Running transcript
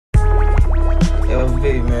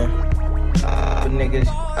TV, man. Niggas,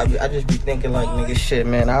 I just be thinking like, nigga, shit,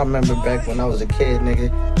 man. I remember back when I was a kid, nigga.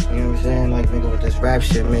 You know what I'm saying? Like, nigga, with this rap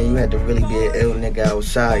shit, man, you had to really be an ill nigga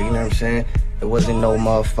outside. You know what I'm saying? There wasn't no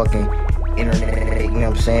motherfucking internet, you know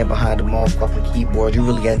what I'm saying, behind the motherfucking keyboard. You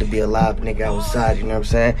really had to be a live nigga outside, you know what I'm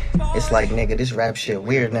saying? It's like, nigga, this rap shit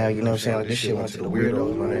weird now, you know what I'm saying? Like, this shit went to the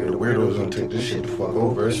weirdos, my nigga. The weirdos gonna take this shit the fuck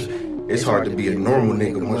over. It's hard to be a normal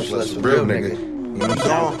nigga, much less a real nigga. You know what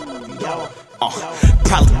I'm saying?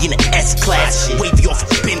 Probably in an S-class, wavy off a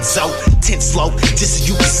benzo, tense low, just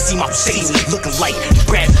so you can see my face, looking like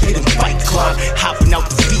Brad Pitt in Fight Club, hopping out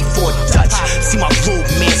the V4 Dutch, see my little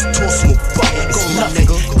man's torso fuck, it's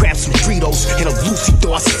nothing, grab some Fritos and a Lucy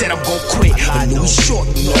though, I said I'm gon' quit, I know he's short,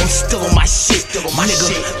 you know I'm still on my shit, my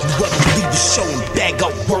nigga, you ever leave the show and bag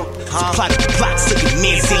up work, supply the block so your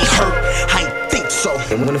mans ain't hurt, I ain't think so.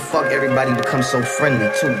 And when the fuck everybody become so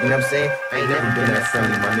friendly too, you know what I'm saying? I ain't never been that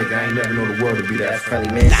friendly, my nigga, I ain't never know the world to be that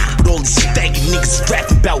friendly, man. Nah, but all these faggot niggas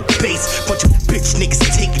rapping about bass, bunch of bitch niggas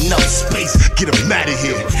taking up space, get them out of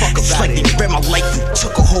here. It's like they read my life and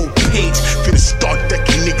took a whole page, finna start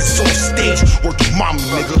decking niggas on stage, working mama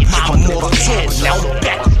nigga, I'm more tour, now I'm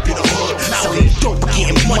back up in the hood, selling dope,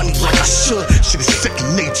 getting money like I should, shit is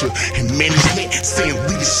second nature, and management saying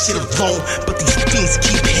leave this shit alone, but these things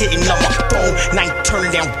keep hitting on my phone, and I ain't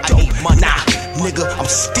turning down dope, nah. Nigga, I'm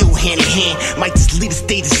still hand in hand. Might just leave the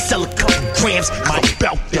stage and sell a couple grams. I'm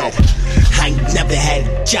about that. I ain't never had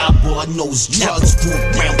a job, all I know is drugs. Fool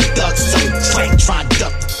around thugs, selling crack, trying to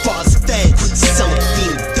duck the fuzz fed. Selling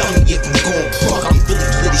being dummy if I'm going broke. I'm really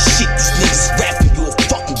lit as shit. These niggas rapping, you a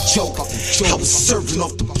fucking joke. I was serving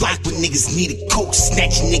off the block when niggas needed coke.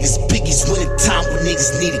 Snatching niggas biggies when the time when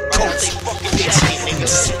niggas needed coke. Bitch, I'm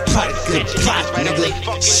just a product of the block, nigga.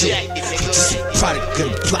 Shit, I'm just a product of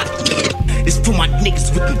the block, nigga. It's for my niggas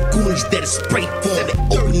with the goonies that is spray for them.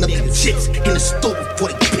 They open up the chips in the store before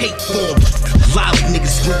they pay for them. A lot of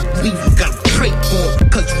niggas when we leave, we gotta pray for them.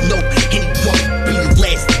 Cause you know anyone will be the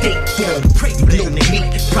last date for them. You know me,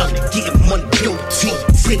 probably getting money, yo team.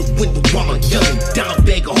 Play the window while I'm young, down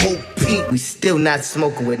bag a whole pink. We still not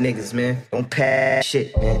smoking with niggas, man. Don't pass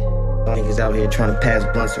shit, man. Niggas out here trying to pass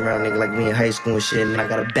blunts around, nigga, like we in high school and shit. And I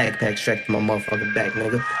got a backpack strapped to my motherfucking back,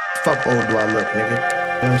 nigga. Fuck old do I look, nigga.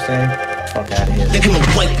 You know what I'm saying? Fuck out of here. They come in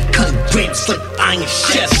white, cutting grapes like iron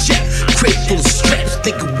chef. Crate full of straps,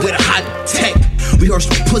 thinking with a hot tech. We heard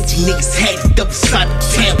some pussy niggas had it up inside the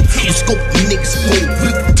town. We scope the niggas for a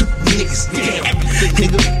week, took the niggas down.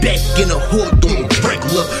 Nigga back in the hood on the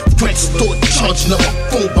regular. French store charging up my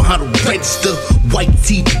phone behind the register. White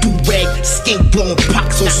tee, do-rag, skin blowing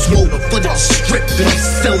pox on swole. For the strip and I'm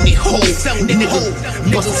selling it whole.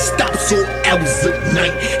 Nigga, bustin' stops on hours at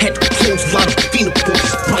night. Had to close a lot of Fina for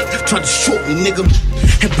this bike. Tried to short me, nigga.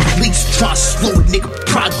 And police try to slow a nigga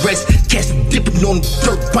progress. Catch him dipping on the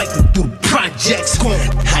dirt, biking through the projects.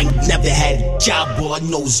 I ain't never had a job, all I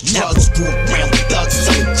know is drugs. Fool around thugs,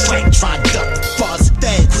 selling crack, trying to duck the fuzz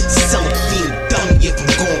fed. Selling being dummy if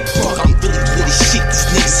I'm going broke. I'm really lit as shit, these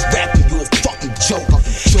niggas rapping, you a fucking joke.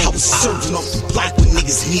 I was serving off the block when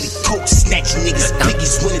niggas needed coke. Snatching niggas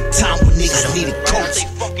biggies when the time when niggas needed coke.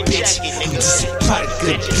 Bitch, I'm just a product of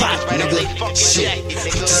the block, nigga. Shit, I'm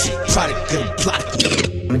just a product of the block,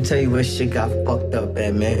 nigga. I'ma tell you where shit got fucked up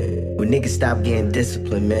at, man. When niggas stop getting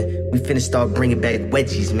disciplined, man. We finna start bringing back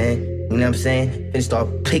wedgies, man. You know what I'm saying? Finna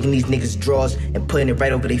start picking these niggas' drawers and putting it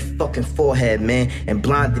right over their fucking forehead, man. And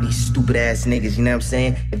blinding these stupid ass niggas, you know what I'm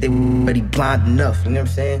saying? If they were already blind enough, you know what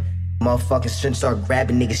I'm saying? Motherfuckers shouldn't start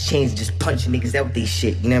grabbing niggas' chains and just punching niggas out with they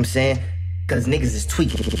shit, you know what I'm saying? Cause niggas is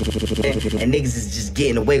tweaking and niggas is just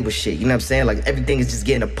getting away with shit. You know what I'm saying? Like everything is just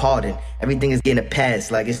getting a pardon. Everything is getting a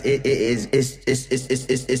pass. Like it's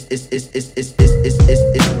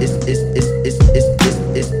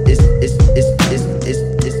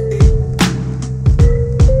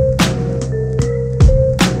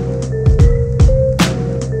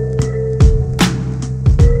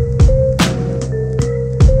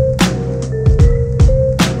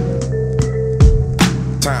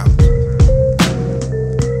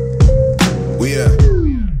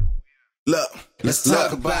Let's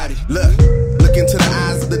talk about it. Look into the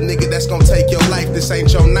eyes of the nigga that's gonna take your life. This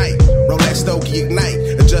ain't your night. Roll that Stokey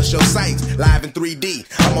Ignite. Adjust your sights. Live in 3D.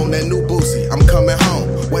 I'm on that new Boosie. I'm coming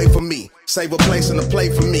home. Wait for me. Save a place and a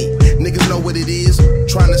plate for me. Niggas know what it is.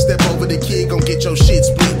 Trying to step over the kid, gon' get your shit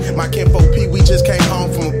split. My kinfolk P, we just came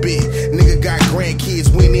home from a bid. Nigga got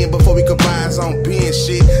grandkids, went in before we could buy his own bin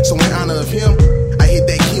shit. So in honor of him, I hit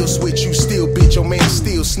that kill switch. You still bitch, your man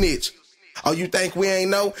still snitch. Oh, you think we ain't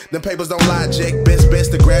know? Them papers don't lie, Jack.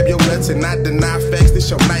 Best to grab your nuts and not deny facts. This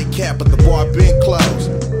your nightcap, but the bar been closed.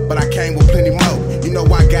 But I came with plenty more. You know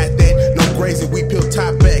I got that. No crazy, we peel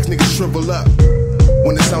shrivel up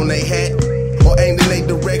when it's on they hat or aimed in they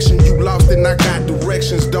direction. You lost and I got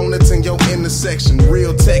directions. Donuts in your intersection.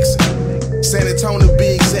 Real Texan. San Antonio to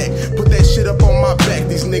be exact. Put that shit up on my back.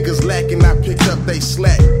 These niggas lacking. I picked up they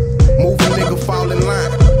slack. Move a nigga, fall in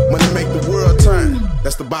line. Money make the world turn.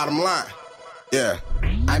 That's the bottom line. Yeah.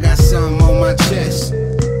 I got something on my chest.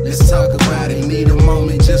 Let's talk about it. Need a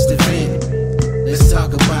moment just to vent. Let's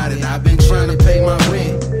talk about it. I've been trying to pay my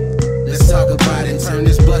rent. Let's talk about it. Turn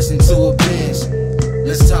this bus into a Benz.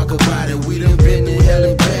 Let's talk about it. We done been in hell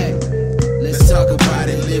and back. Let's talk about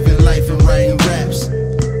it. Living life and writing raps.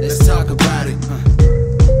 Let's talk about it.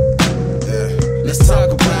 Yeah. Let's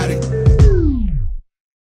talk about it.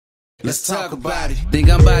 Let's talk about it. Think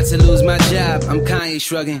I'm about to lose my job. I'm Kanye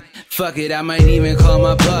shrugging. Fuck it, I might even call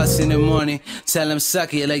my boss in the morning. Tell him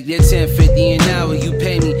suck it like they're $10.50 an hour. You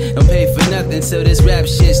pay me, don't pay for nothing till this rap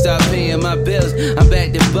shit start paying my bills. I'm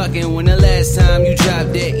back to bucking. When the last time you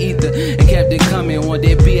dropped that ether and kept it coming? Want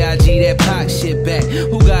that B.I.G. that Pac shit back?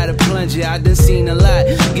 Who got a plunger? I done seen a lot.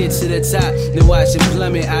 Get to the top, then watch it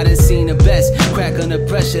plummet. I done seen the best. Crack under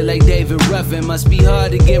pressure like David Ruffin. Must be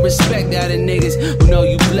hard to get respect out of niggas who know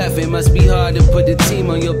you bluffing. Must be hard to put the team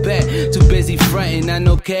on your back. Too busy frontin', I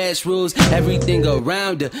know cash rules everything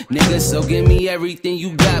around her, nigga. So give me everything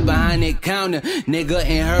you got behind that counter, nigga,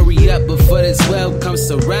 and hurry up before the 12 comes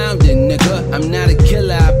surrounding, nigga. I'm not a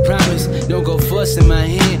killer, I promise. Don't go forcing my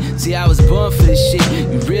hand. See, I was born for this shit.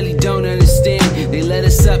 You really don't understand. They let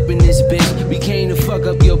us up in this bitch. We came to fuck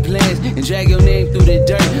up your plans and drag your name through the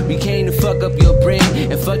dirt. We came to fuck up your brand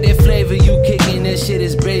and fuck that flavor you kicking. That shit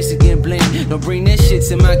is basic and bland. Don't bring that shit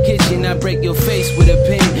to my kitchen. I break your face with a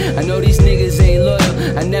pen. I know these niggas ain't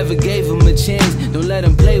loyal. I never gave them a chance. Don't let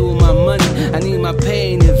them play with my money. I need my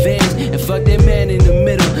pay in advance. And fuck that man in the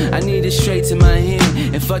middle. I need it straight to my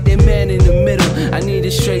hand. And fuck that man in the middle. I need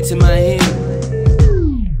it straight to my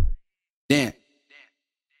hand. Damn.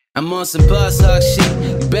 I'm on some boss hog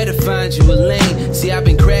shit. You better find you a lane. See, I've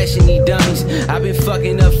been crashing these dummies. I've been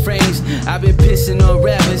fucking up frames. I've been pissing on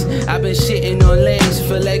rappers. I've been shitting on lanes.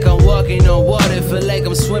 Feel like I'm walking on water. Feel like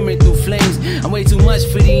I'm swimming through flames. I'm way too much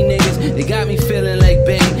for these niggas. They got me feeling like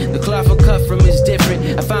Bane. The cloth I cut from is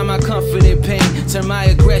different. I find my comfort in pain. Turn my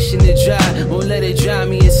aggression to dry. Won't let it drive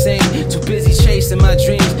me insane. Too busy chasing my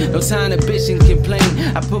dreams. No time to bitch and complain.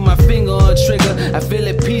 I put my finger on trigger. I feel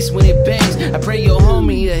at peace when it bangs. I pray your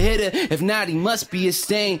homie a hitter. If not, he must be a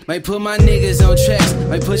stain. Might put my niggas on tracks.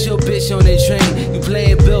 Might put your bitch on the train. You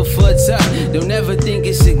playing built for a tuck. Don't ever think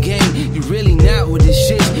it's a game. You really not with this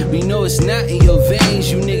shit. We know it's not in your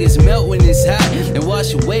veins. You niggas melt when it's hot and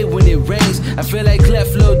wash away when it rains. I feel like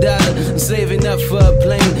Clef Low Dollar. I'm saving up for a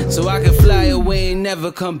plane so I can fly away and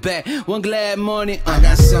never come back. One glad morning, I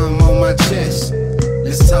got something on my chest.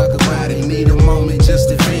 Let's talk about it. Need a moment just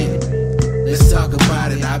to vent. Let's talk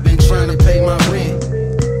about it. I've been trying to pay my rent.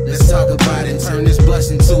 Let's talk about it. Turn this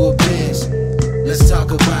bus into a Benz. Let's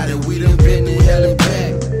talk about it. We done been in hell and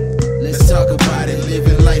back. Let's talk about it.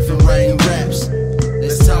 Living life and writing raps.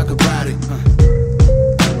 Let's talk about it.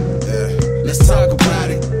 Yeah. Let's talk about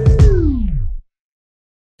it.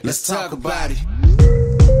 Let's talk about it.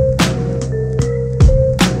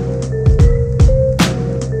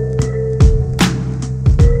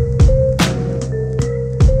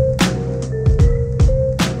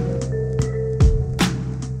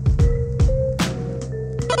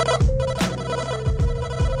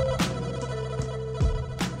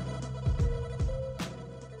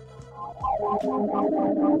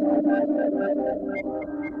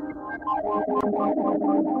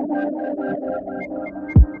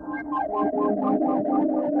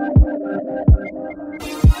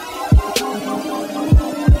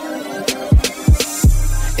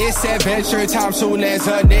 It's adventure time soon as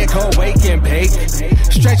a nigga wake and bake.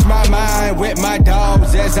 Stretch my mind with my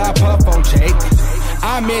dogs as I puff on Jake.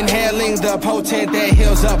 I'm inhaling the potent that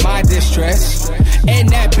heals up my distress. And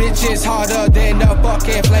that bitch is harder than a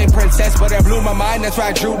fucking flame princess. But it blew my mind, that's why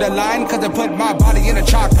I drew the line. Cause it put my body in a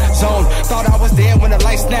chalk zone. Thought I was dead when the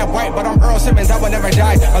light snapped white. But I'm Earl Simmons, I will never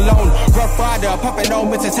die alone. Rough rider, puffin'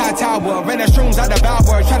 on Mr. Ty Tower. Ran the shrooms out the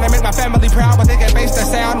Bamsworth. Trying to make my family proud, but they can base the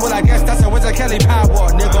sound. Well, I guess that's a Wizard Kelly power,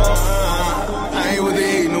 nigga. I ain't with the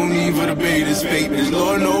hate, no need for the bait, it's fake, this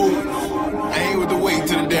Lord knows. I ain't with the wait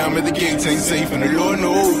till the damn at the gates ain't safe, and the Lord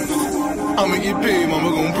knows. I'ma get paid, mama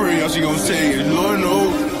gon' pray, all she gon' say is Lord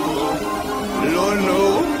knows. Lord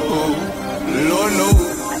knows. Lord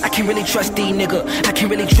knows. can't really trust these nigga. I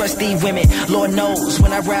can't really trust these women. Lord knows,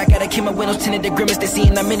 when I ride, gotta keep my windows tinted. The grimace they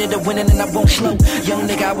seeing I'm in it, the winning and I won't slow. Young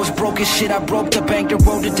nigga, I was broke as shit. I broke the bank, the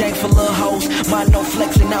road, the dank for little hoes. Mind no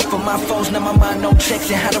flexing out for my foes. Now my mind no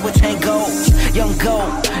checks and how to attain goals. Young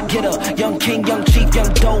gold, get up, young king, young chief,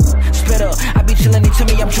 young dope. Spitter, I be chillin', they tell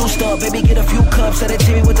me I'm juiced up. Baby, get a few cups, set a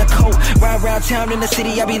Jimmy with a coat. Ride around town in the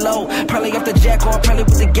city, I be low. Probably off the jack or probably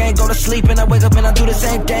with the gang. Go to sleep and I wake up and I do the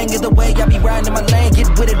same thing. Either way, I be riding in my lane, get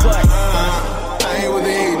with it, but I ain't with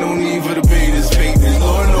the hate, no need for the bait, it's fake, this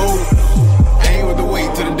Lord knows. I ain't with the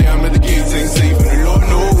wait till the damn at the gates ain't safe, and the Lord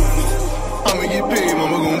knows. I'ma get paid,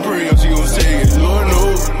 mama gon' pray, how she gon' say it, Lord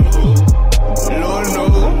knows. Lord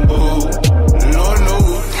knows. Lord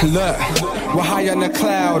knows. Look, we're high on the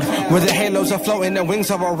cloud, where the halos are floating, the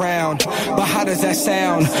wings are around. But how does that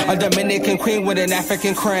sound? A Dominican queen with an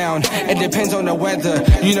African crown. It depends on the weather.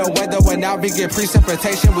 You know, weather when out we get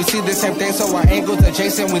precipitation. We see the same thing, so our angles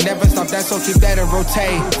adjacent. We never stop that, so keep that in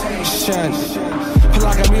rotation.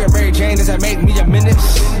 Polygamy or Mary Jane, does that make me a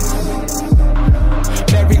menace?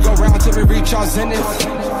 Merry go round till we reach our zenith.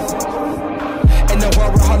 In the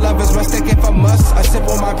world where her lovers must take it from us, a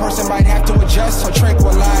simple mind person might have to adjust. So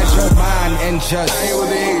tranquilize your mind and just. I ain't with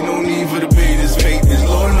the hate, no need for the bait, it's fake, this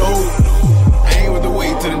Lord knows. I ain't with the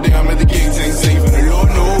wait till the damn at the gates ain't safe, and the Lord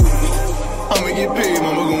knows. I'ma get paid,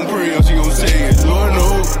 mama gon' pray, how she gon' say it, Lord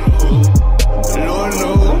knows. Lord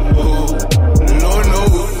knows. Lord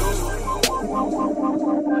knows.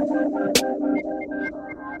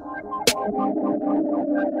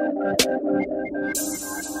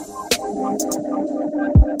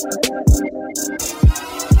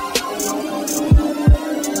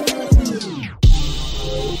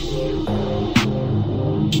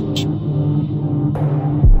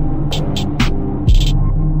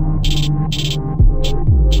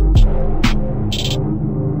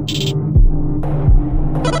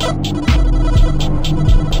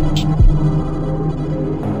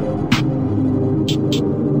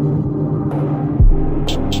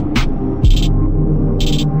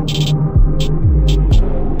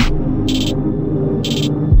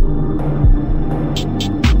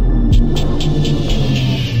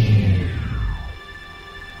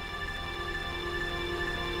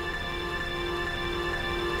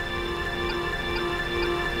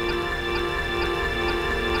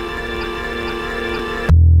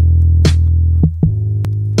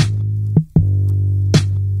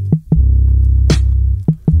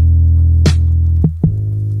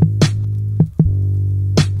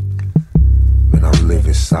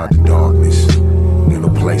 Inside the darkness, in a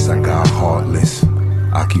place I got heartless.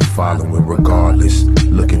 I keep following regardless.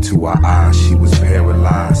 Look into her eyes, she was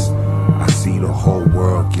paralyzed. I see the whole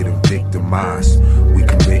world getting victimized. We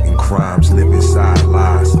committing crimes, live inside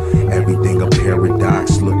lies. Everything a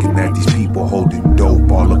paradox. Looking at these people holding dope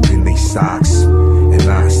all up in their socks. And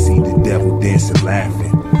I see the devil dancing,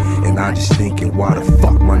 laughing. And I just thinking, why the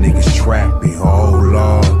fuck my niggas trapping? Oh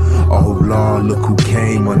Lord, look who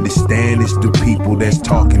came. Understand it's the people that's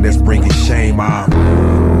talking, that's bringing shame out.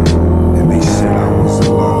 And they said I was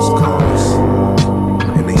a lost cause.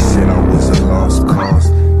 And they said I was a lost cause.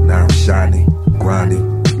 Now I'm shining,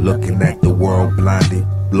 grinding, looking at the world blinded.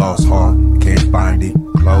 Lost heart, can't find it,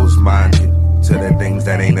 closed-minded to the things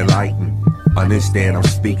that ain't enlightened. Understand I'm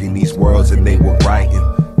speaking these words and they were writing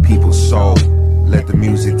people's soul. Let the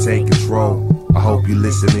music take control. I hope you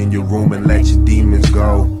listen in your room and let your demons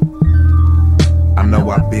go. I know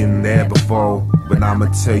I've been there before, but I'ma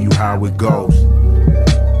tell you how it goes.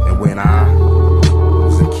 And when I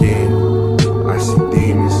was a kid, I see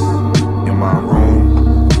demons in my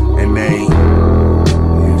room, and they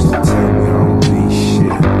used to tell me I don't be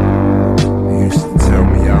shit. They used to tell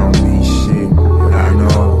me I don't be shit, but I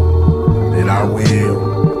know that I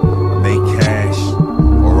will make cash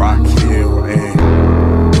or I kill, and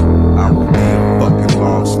I will be a fucking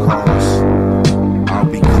lost cause. I'll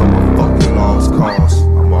become a fucking lost cause.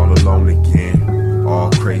 I'm all alone again, all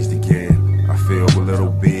crazed again. I feel a little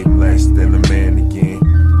bit less than a man again.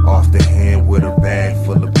 Off the hand with a bag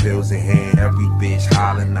full of pills in hand. Every bitch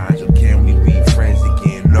hollering, Nigel, can we be friends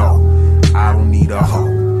again? No, I don't need a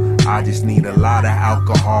hoe. I just need a lot of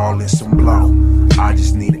alcohol and some blow. I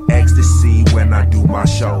just need ecstasy when I do my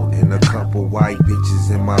show. And a couple white bitches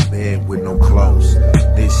in my bed with no clothes.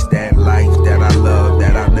 This that life that I love,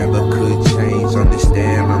 that I never could change.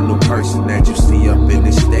 Understand I'm the person that you see up in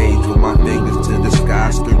the stage with my fingers to the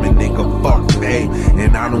sky screaming nigga fuck me.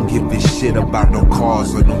 And I don't give a shit about no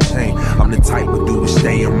cars or no chain. I'm the type of dude to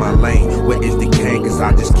stay in my lane. Where is the king? Cause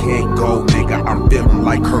I just can't go, nigga. I'm feeling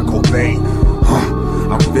like Kurt Cobain.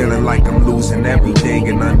 I'm feeling like I'm losing everything.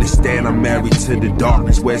 And understand I'm married to the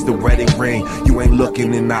darkness. Where's the wedding ring? You ain't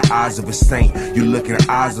looking in the eyes of a saint. You look in the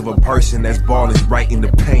eyes of a person that's balling right in the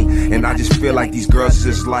paint. And I just feel like these girls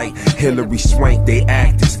just like Hillary Swank, they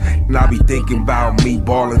actors. And I be thinking about me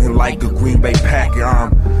balling in like a Green Bay Packer.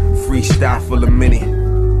 I'm freestyle for a minute.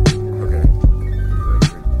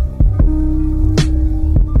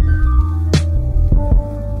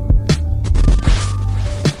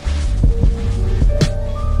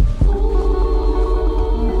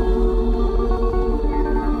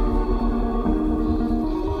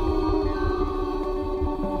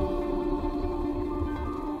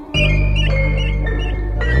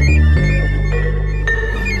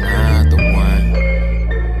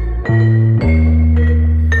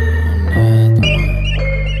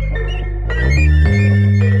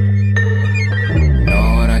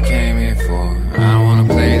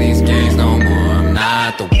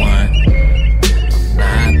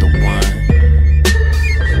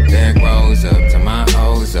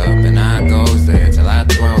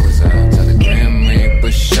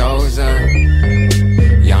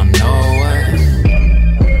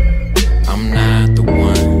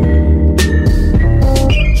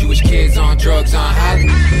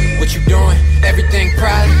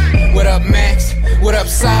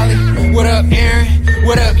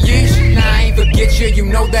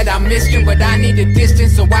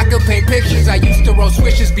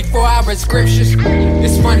 Scriptures.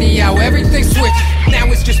 It's funny how everything switches. Now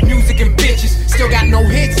it's just music and bitches. Still got no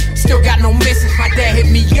hits, still got no misses. My dad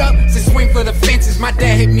hit me up to swing for the fences. My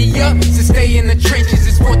dad hit me up to stay in the trenches.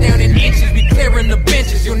 It's 4 down in inches, be clearing the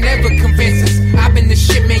benches. You'll never convince us. I've been the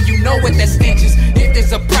shit, man, you know what that stench is. If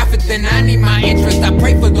there's a prophet, then I need my interest. I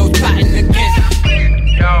pray for those plotting against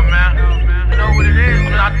me. Yo, man, you know what it is?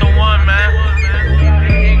 I'm not the one, man.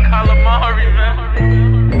 He ain't calamari,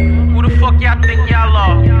 man. Who the fuck y'all think y'all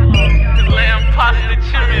are? Lamb pasta the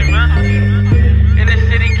children, man. In the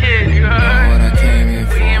city kid, you heard?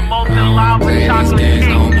 We ain't molten lava chocolate cake,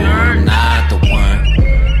 you heard? I'm not the one.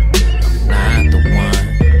 I'm not the one.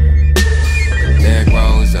 There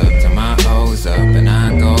grows up till my O's up, and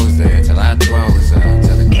I goes there till I throws up,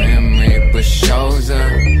 till the Grim Reaper shows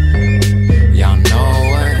up. Y'all know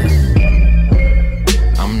what?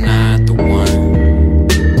 I'm not the one.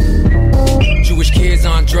 Jewish kids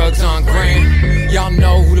on drugs on gram. Y'all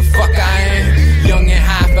know who the fuck I am. Young and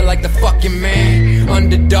high, feel like the fucking man.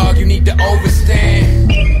 Underdog, you need to overstand.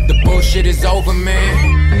 The bullshit is over,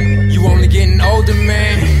 man. You only getting older,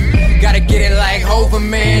 man. Gotta get it like Hover,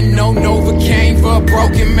 man. No Novocaine for a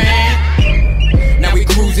broken man. Now we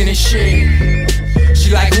cruising and shit.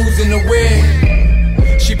 She like who's in the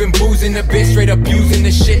whip. She been boozing the bitch, straight abusing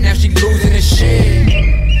the shit. Now she losing the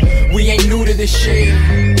shit. We ain't new to this shit.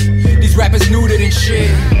 These rappers neutered and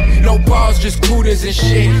shit. No balls, just cooters and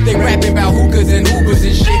shit. They rapping about hookahs and Ubers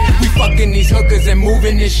and shit. We fucking these hookers and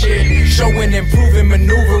moving this shit. Showing and proving,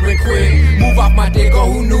 maneuvering quick. Move off my dick,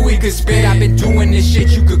 oh who knew he could spit. I've been doing this shit,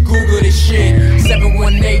 you could Google this shit.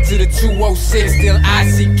 718 to the 206, still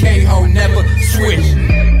ICK ho, never switch.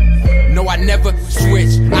 No, I never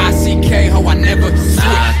switch. ICK ho, I never switch.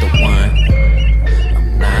 I'm not the one. I'm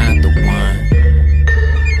not the one.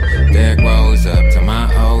 There grows up till my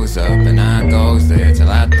O's up, and I goes there till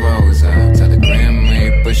I throws up, till the Grim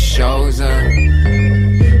Reaper shows up.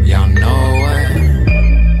 Y'all know what?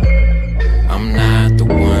 I'm not the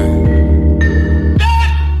one.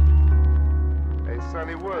 Hey,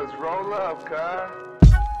 Sonny Woodz, roll up, car.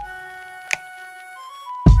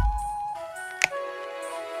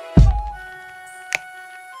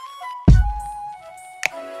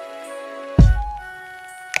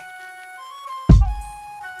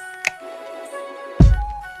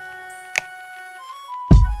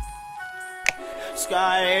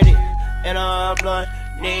 Scotty in a blunt,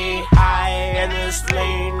 knee high, and this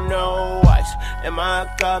lean, no ice in my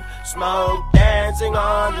cup, smoke dancing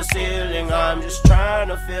on the ceiling. I'm just trying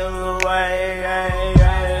to feel the way.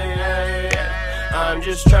 I'm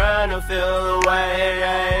just trying to feel the way.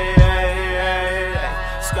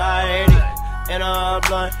 Scotty in a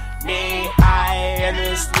blunt, knee high, and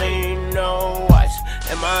this lean, no ice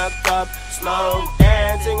in my cup, smoke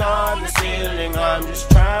dancing on the ceiling. I'm just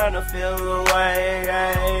trying to feel the way.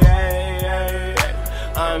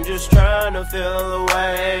 I'm just trying to feel the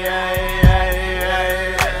way.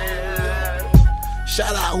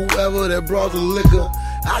 Shout out whoever that brought the liquor.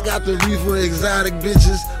 I got the reefer exotic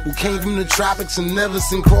bitches who came from the tropics and never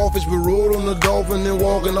seen crawfish, but rode on the dolphin and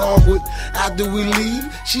walking awkward. After we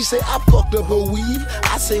leave, she say I fucked up her weave.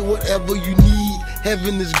 I say whatever you need.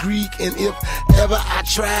 Heaven is Greek, and if ever I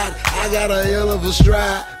tried, I got a hell of a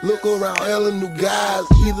stride. Look around, hella new guys.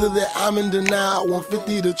 Either that I'm in denial,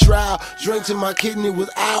 150 to trial. Drink till my kidney was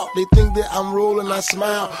out. They think that I'm rolling, I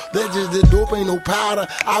smile. That just the dope, ain't no powder.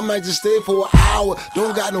 I might just stay for an hour.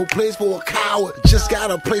 Don't got no place for a coward. Just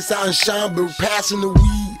got a place out in Schaumburg, passing the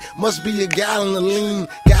weed. Must be a gallon of lean.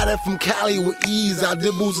 Got it from Cali with ease. I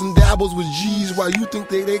dibbles and dabbles with G's. While you think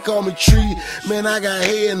they call me tree. Man, I got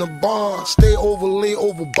hair in the barn. Stay overlay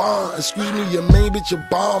over bond. Excuse me, your main bitch, your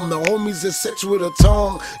bomb. The homies that sex with a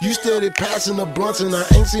tongue. You steady passing the blunts, and I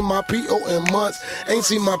ain't seen my P.O. in months. Ain't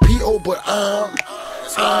seen my P.O. but I'm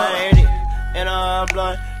Sliding in a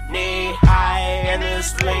blunt, knee high, and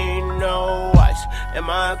this lean, no ice in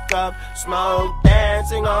my cup. Smoke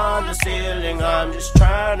dancing on the ceiling. I'm just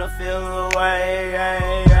trying to feel the way.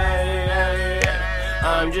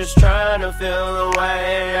 I'm just trying to feel the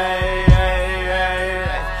way.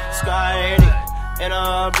 Sliding in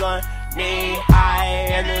a blunt, knee high,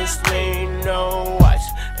 and this lean, no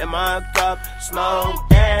ice in my cup. Smoke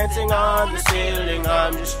dancing on the ceiling.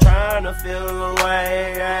 I'm just trying to feel the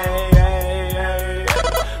way.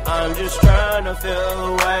 I'm just trying to feel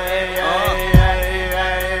the way.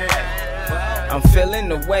 I'm feeling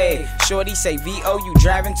the way. Shorty say VO, you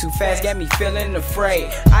driving too fast, got me feeling afraid.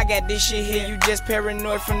 I got this shit here, you just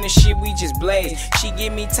paranoid from the shit we just blaze. She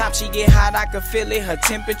get me top, she get hot, I can feel it, her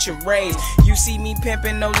temperature raised. You see me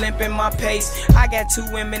pimping, no limp in my pace. I got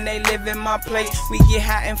 2 women, they live in my place. We get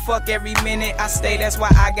hot and fuck every minute I stay, that's why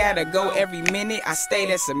I gotta go every minute I stay,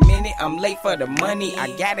 that's a minute. I'm late for the money,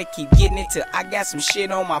 I gotta keep getting it till I got some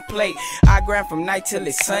shit on my plate. I grind from night till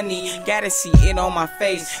it's sunny, gotta see it on my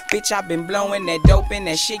face. Bitch, I been blowing that dope and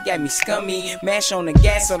that shit got me scummy. Mash on the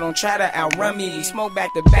gas, so don't try to outrun me. We smoke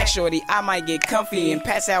back to back, shorty, I might get comfy and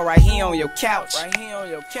pass out right here on your couch.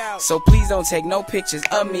 So please don't take no pictures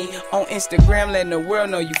of me on Instagram, letting the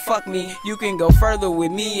world know you fuck me. You can go further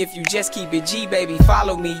with me if you just keep it G, baby,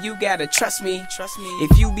 follow me. You gotta trust me.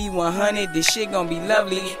 If you be 100, this shit gon' be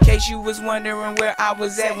lovely. In case you was wondering where I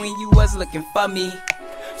was at when you was looking for me.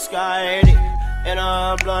 Sky in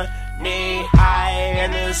a blunt, knee high,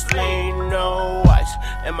 and this lean, no ice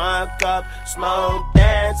in my cup. Smoke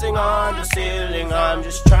dancing on the ceiling. I'm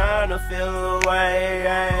just trying to feel the way.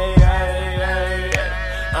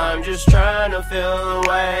 I'm just trying to feel the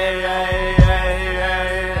way.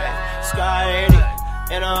 Sky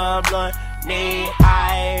in a blunt, knee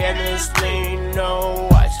high, and this lean, no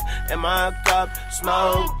ice in my cup.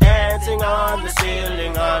 Smoke dancing on the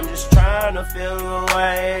ceiling. I'm just trying to feel the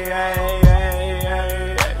way.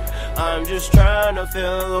 I'm just trying to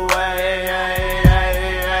feel the way.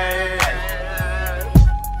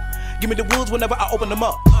 Give me the Woodz whenever I open them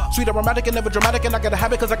up. Sweet aromatic and never dramatic, and I gotta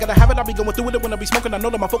have it, cause I gotta have it. I be going through it when I be smoking, I know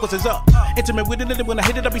that my focus is up. Intimate with it, and when I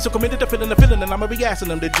hit it, I be so committed to feeling the feeling, and I'ma be asking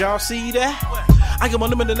them, did y'all see that? I am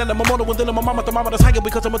unlimited and I'm a model within my mama, thermometer's higher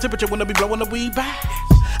because I'm a temperature when I be blowing the weed back.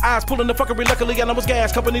 Eyes pulling the fuckery, luckily and I was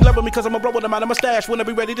gas. Company loving me cause I'm a bro with a mind of my stash when I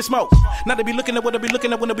be ready to smoke. Now they be looking at what I be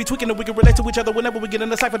looking at when I be tweaking, and we can relate to each other whenever we get in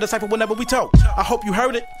the cipher whenever we talk. I hope you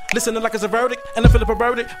heard it, listening like it's a verdict, and I feel it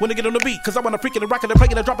perverted when they get on the beat, cause I wanna freak it and rock it and play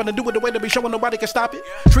it and drop it and do it the way they be showing nobody can stop it.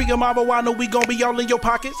 Trigger MarVo, I know we gon' be all in your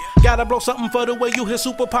pockets. Gotta blow something for the way you hear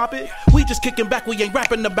Supa pop it. We just kicking back, we ain't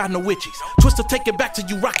rapping about no witches. Twista take it back to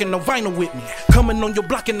you rocking no vinyl with me. Coming on your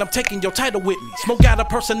block and I'm taking your title with me. Smoke got a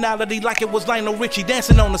personality like it was Lionel Richie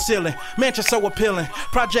dancing on the ceiling. Mansion so appealing.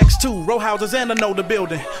 Projects 2, row houses and I know the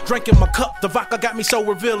building. Drinking my cup, the vodka got me so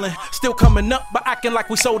revealing. Still coming up, but acting like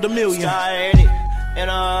we sold $1 million. Started in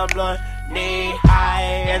a blunt, knee high,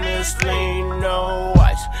 and this lean, no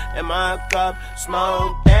ice in my cup.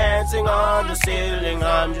 Smoke dancing on the ceiling.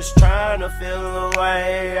 I'm just trying to feel the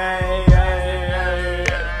way.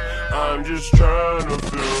 I'm just trying to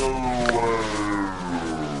feel the way.